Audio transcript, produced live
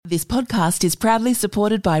This podcast is proudly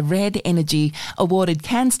supported by Red Energy, awarded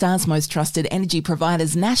CanStar's most trusted energy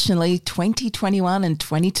providers nationally 2021 and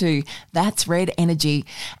 22. That's Red Energy.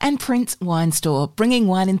 And Prince Wine Store, bringing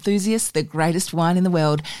wine enthusiasts the greatest wine in the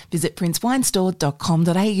world. Visit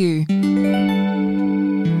princewinestore.com.au.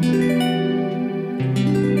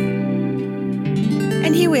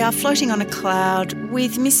 And here we are floating on a cloud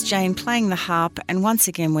with Miss Jane playing the harp, and once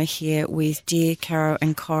again we're here with dear Caro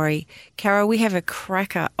and Corey. Caro, we have a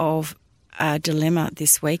cracker of a dilemma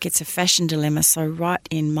this week. It's a fashion dilemma, so right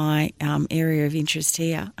in my area of interest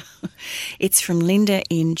here. It's from Linda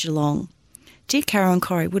in Geelong. Dear Caro and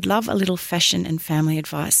Corey, would love a little fashion and family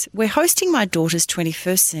advice. We're hosting my daughter's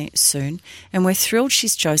 21st soon, and we're thrilled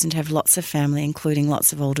she's chosen to have lots of family, including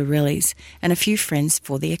lots of older rellies, and a few friends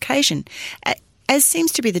for the occasion. As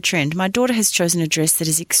seems to be the trend, my daughter has chosen a dress that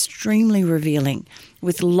is extremely revealing,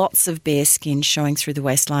 with lots of bare skin showing through the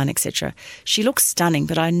waistline, etc. She looks stunning,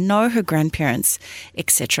 but I know her grandparents,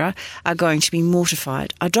 etc., are going to be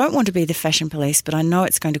mortified. I don't want to be the fashion police, but I know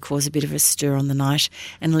it's going to cause a bit of a stir on the night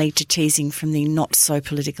and lead to teasing from the not so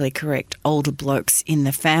politically correct older blokes in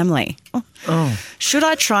the family. Oh. Should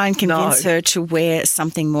I try and convince her to wear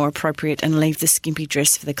something more appropriate and leave the skimpy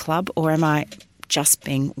dress for the club, or am I just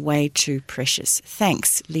being way too precious?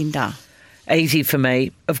 Thanks, Linda. Easy for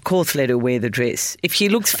me. Of course, let her wear the dress. If she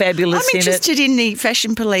looks fabulous I'm interested in the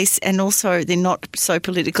fashion police and also the not so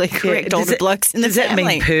politically correct older blokes in the family. Does that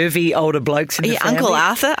mean pervy older blokes in the family? Uncle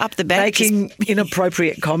Arthur up the back. Making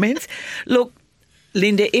inappropriate comments? Look,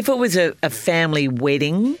 Linda, if it was a family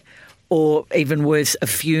wedding or even worse, a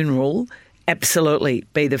funeral, absolutely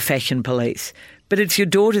be the fashion police. But it's your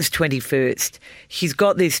daughter's 21st. She's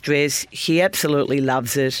got this dress. She absolutely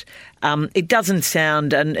loves it. It doesn't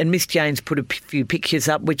sound, and Miss Jane's put a few pictures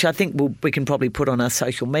up, which I think we can probably put on our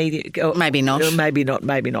social media. Maybe not. Maybe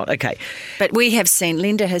not. Okay. But we have seen,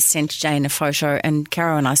 Linda has sent Jane a photo, and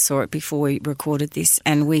Caro and I saw it before we recorded this,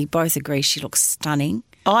 and we both agree she looks stunning.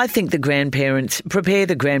 I think prepare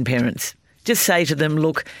the grandparents. Just say to them,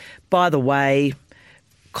 look, by the way,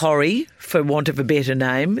 Corrie, for want of a better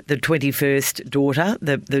name, the 21st daughter,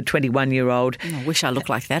 the 21-year-old. I wish I looked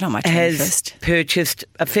like that on my 21st. Has purchased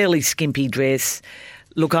a fairly skimpy dress.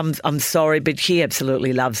 Look, I'm sorry, but she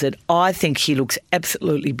absolutely loves it. I think she looks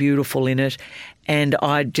absolutely beautiful in it, and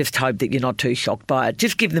I just hope that you're not too shocked by it.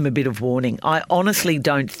 Just give them a bit of warning. I honestly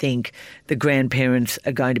don't think the grandparents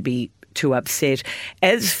are going to be too upset.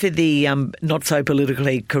 As for the not so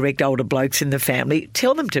politically correct older blokes in the family,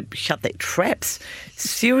 tell them to shut their traps.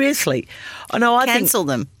 Seriously. Cancel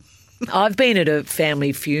them. I've been at a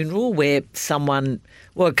family funeral where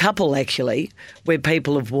a couple actually, where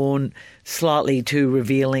people have worn slightly too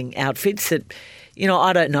revealing outfits that,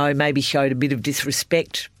 I don't know, maybe showed a bit of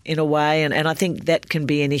disrespect in a way, and I think that can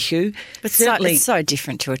be an issue. But it's so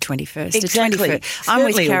different to a 21st. Exactly. I'm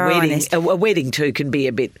with Caro on this. A wedding too can be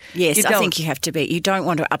a bit. Yes, I think you have to be. You don't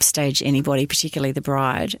want to upstage anybody, particularly the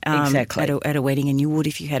bride, exactly. at a wedding, and you would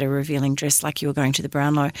if you had a revealing dress like you were going to the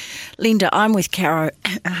Brownlow. Linda, I'm with Caro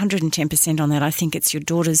 110% on that. I think it's your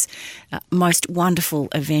daughter's most wonderful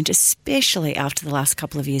event, especially after the last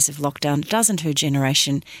couple of years of lockdown. Doesn't her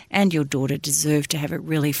generation and your daughter deserve to have a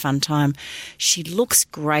really fun time? She looks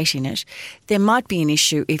great in it. There might be an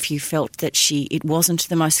issue if you felt that it wasn't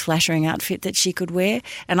the most flattering outfit that she could wear,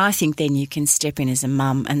 and I think then you can step in as a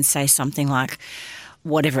mum and say something like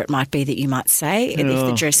whatever it might be that you might say if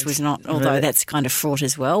the dress was not, although that's kind of fraught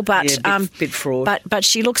as well. But bit fraught. But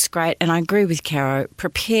she looks great, and I agree with Caro.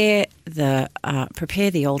 Prepare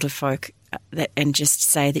the older folk. And just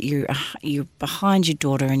say that you're behind your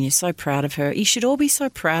daughter and you're so proud of her. You should all be so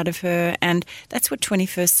proud of her, and that's what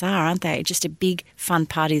 21sts are, aren't they? Just a big fun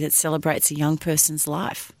party that celebrates a young person's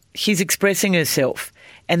life. She's expressing herself,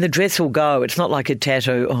 and the dress will go. It's not like a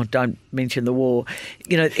tattoo. Oh, don't mention the war.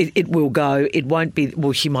 It will go. It won't be.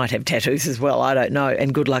 Well, she might have tattoos as well. I don't know.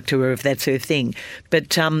 And good luck to her if that's her thing.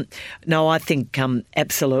 But no, I think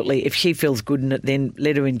absolutely. If she feels good in it, then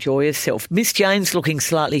let her enjoy herself. Miss Jane's looking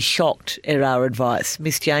slightly shocked at our advice.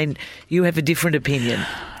 Miss Jane, you have a different opinion.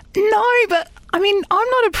 No, but I'm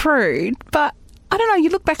not a prude, but I don't know, you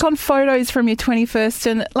look back on photos from your 21st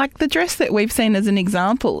and like the dress that we've seen as an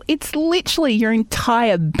example, it's literally your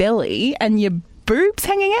entire belly and your boobs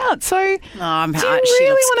hanging out. So do you she really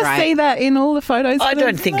looks want to great. see that in all the photos? I for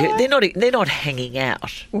don't them? think they're not hanging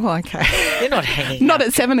out. Well, okay. They're not hanging Not out.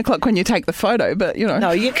 at 7 o'clock when you take the photo, but, you know.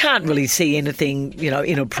 No, you can't really see anything,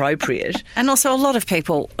 inappropriate. And also, a lot of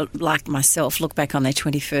people, like myself, look back on their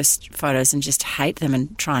 21st photos and just hate them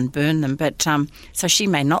and try and burn them. But so she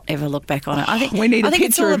may not ever look back on it. I think We need a think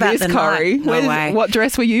it's picture all of about this, the Corey. night. No way. What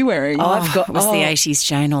dress were you wearing? It was the 80s,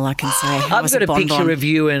 Jane, all I can say. I I've was got a bonbon. picture of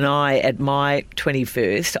you and I at my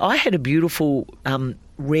 21st. I had a beautiful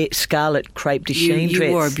red scarlet crepe de chine You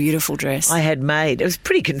dress. wore a beautiful dress. I had made. It was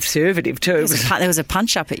pretty conservative too. It was There was a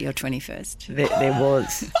punch up at your 21st. There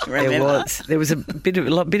was. There Remember? was. There was a bit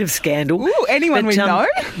of scandal. Ooh, anyone we know?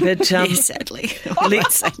 But Yes, sadly.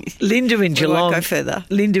 Linda in Geelong. go further.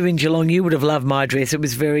 Linda in Geelong, you would have loved my dress. It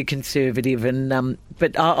was very conservative, and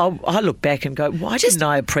but I look back and go, why didn't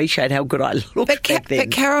I appreciate how good I looked back then?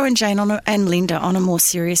 But Caro and Jane and Linda, on a more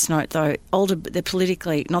serious note, though, they're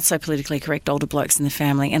politically not so politically correct older blokes in the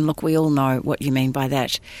family, and look, we all know what you mean by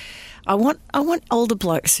that. I want older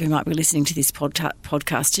blokes who might be listening to this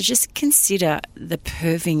podcast to just consider the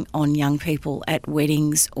perving on young people at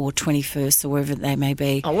weddings or 21st or wherever they may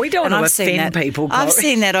be. Oh, we don't And want to I've seen offend that. people, I've Corey.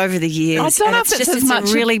 seen that over the years. I don't and know if it's as much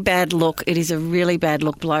a really bad look. It is a really bad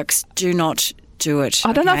look, blokes. Do not do it.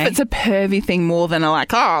 I don't know okay? if it's a pervy thing more than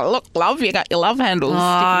look, love, you got your love handles. Oh,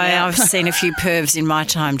 sticking out. I've seen a few pervs in my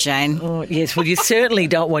time, Jane. Oh, yes, well, you certainly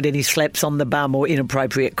don't want any slaps on the bum or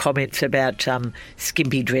inappropriate comments about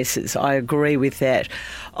skimpy dresses. I agree with that.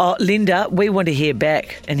 Oh, Linda, we want to hear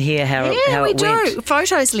back and hear how it we went. do.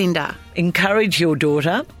 Photos, Linda. Encourage your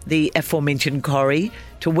daughter, the aforementioned Corrie,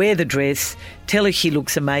 to wear the dress, tell her she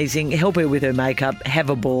looks amazing, help her with her makeup, have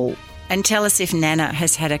a ball. And tell us if Nana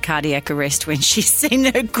has had a cardiac arrest when she's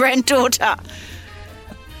seen her granddaughter.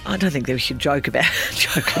 I don't think we should joke about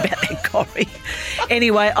that, Corrie.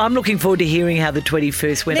 Anyway, I'm looking forward to hearing how the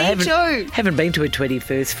 21st went. Me I too. haven't been to a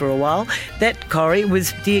 21st for a while. That, Corrie,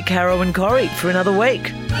 was Dear Caro and Corrie for another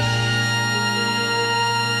week.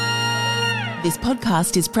 This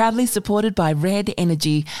podcast is proudly supported by Red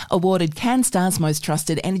Energy, awarded CanStar's most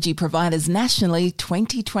trusted energy providers nationally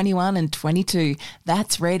 2021 and 22.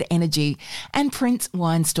 That's Red Energy. And Prince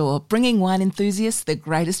Wine Store, bringing wine enthusiasts the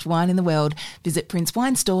greatest wine in the world. Visit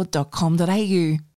princewinestore.com.au.